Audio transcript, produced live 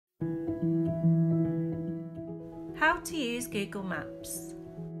How to use Google Maps.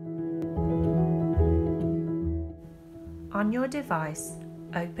 On your device,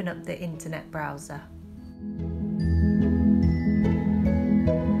 open up the internet browser.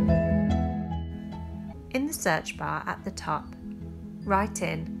 In the search bar at the top, write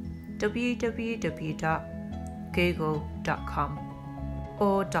in www.google.com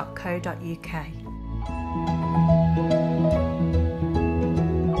or .co.uk.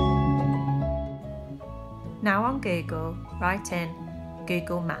 Now on Google, write in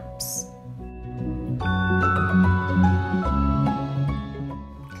Google Maps.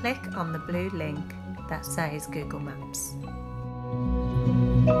 Click on the blue link that says Google Maps.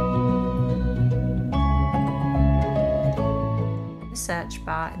 In the search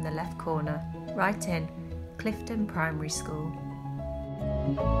bar in the left corner, write in Clifton Primary School.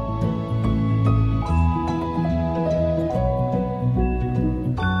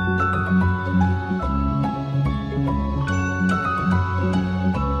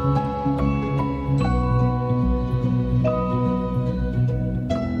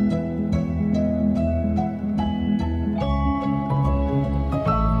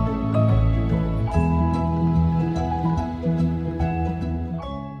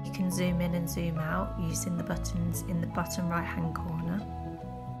 Zoom in and zoom out using the buttons in the bottom right hand corner.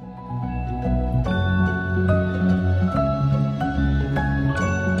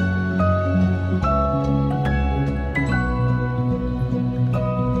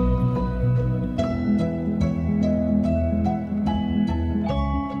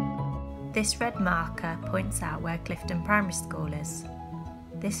 This red marker points out where Clifton Primary School is.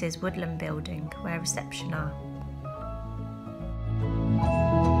 This is Woodland Building, where reception are.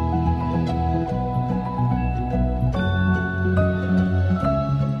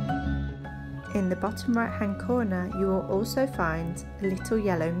 In the bottom right hand corner you will also find a little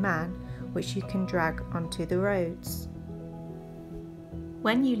yellow man which you can drag onto the roads.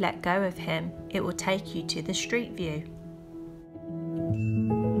 When you let go of him, it will take you to the street view.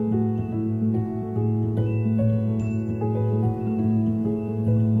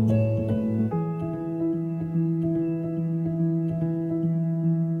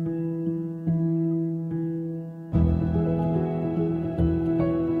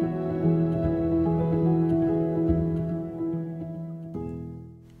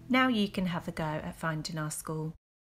 Now you can have a go at finding our school.